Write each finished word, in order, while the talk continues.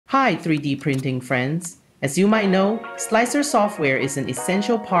Hi 3D printing friends. As you might know, Slicer software is an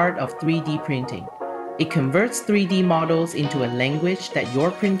essential part of 3D printing. It converts 3D models into a language that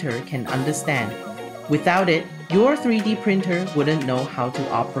your printer can understand. Without it, your 3D printer wouldn't know how to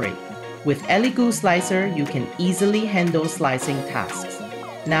operate. With ELEGOO Slicer, you can easily handle slicing tasks.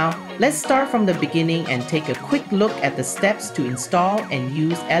 Now, let's start from the beginning and take a quick look at the steps to install and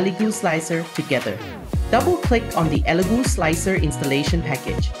use ELEGOO Slicer together. Double-click on the ELEGOO Slicer installation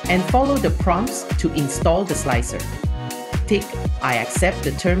package and follow the prompts to install the slicer. Tick I accept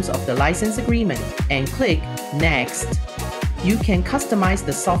the terms of the license agreement and click Next. You can customize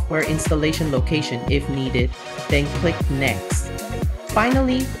the software installation location if needed, then click Next.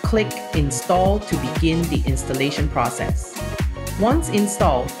 Finally, click Install to begin the installation process. Once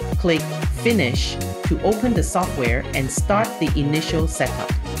installed, click Finish to open the software and start the initial setup.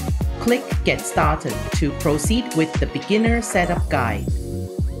 Click Get Started to proceed with the beginner setup guide.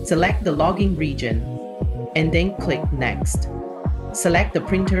 Select the logging region and then click Next. Select the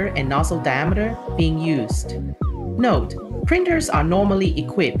printer and nozzle diameter being used. Note, printers are normally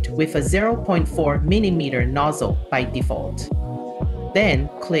equipped with a 0.4 mm nozzle by default. Then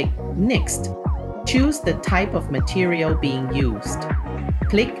click Next. Choose the type of material being used.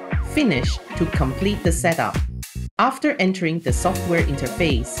 Click Finish to complete the setup. After entering the software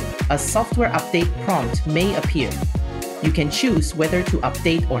interface, a software update prompt may appear. You can choose whether to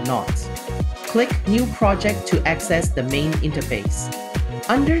update or not. Click New Project to access the main interface.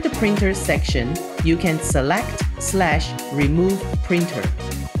 Under the Printer section, you can select /Remove Printer.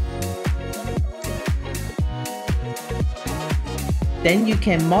 Then you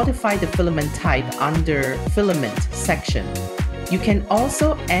can modify the filament type under Filament section. You can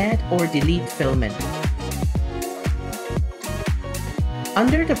also add or delete filament.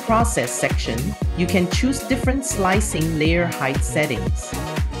 Under the Process section, you can choose different slicing layer height settings.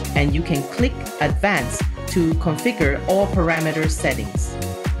 And you can click Advanced to configure all parameter settings.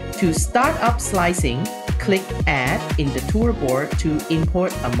 To start up slicing, click Add in the toolbar to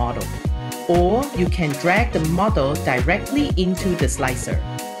import a model. Or you can drag the model directly into the slicer.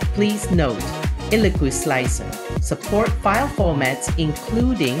 Please note, ELEGOO Slicer support file formats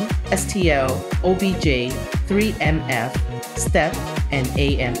including STL, OBJ, 3MF, STEP, and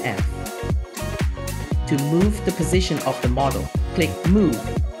AMF. To move the position of the model, click Move.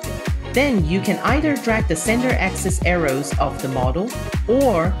 Then you can either drag the center axis arrows of the model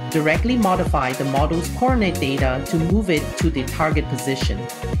or directly modify the model's coordinate data to move it to the target position.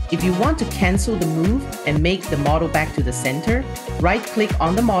 If you want to cancel the move and make the model back to the center, right-click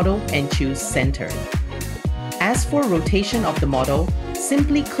on the model and choose Center. As for rotation of the model,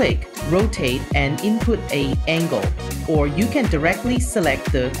 simply click Rotate and input an angle, or you can directly select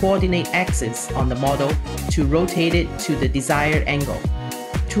the coordinate axis on the model to rotate it to the desired angle.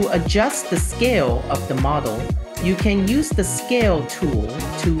 To adjust the scale of the model, you can use the Scale tool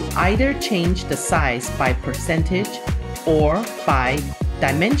to either change the size by percentage or by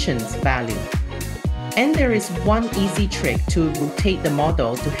dimensions value. And there is one easy trick to rotate the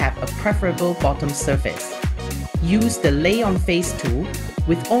model to have a preferable bottom surface. Use the Lay on Face tool.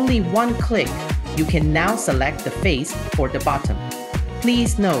 With only one click, you can now select the face for the bottom.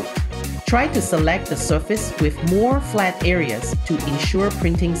 Please note, try to select the surface with more flat areas to ensure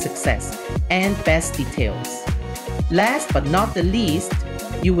printing success and best details. Last but not the least,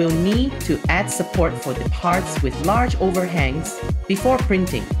 you will need to add support for the parts with large overhangs before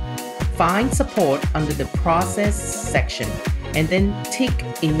printing. Find support under the Process section and then tick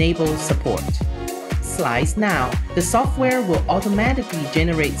Enable Support. Slice now. The software will automatically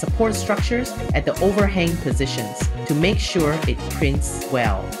generate support structures at the overhang positions to make sure it prints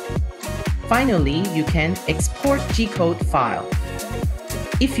well. Finally, you can export G-code file.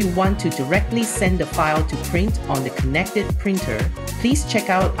 If you want to directly send the file to print on the connected printer, please check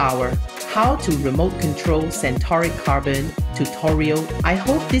out our How to Remote Control Centauric Carbon tutorial. I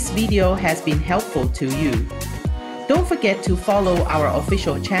hope this video has been helpful to you. Don't forget to follow our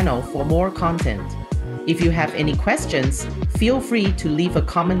official channel for more content. If you have any questions, feel free to leave a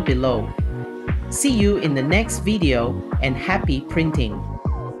comment below. See you in the next video and happy printing!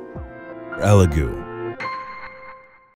 ELEGOO.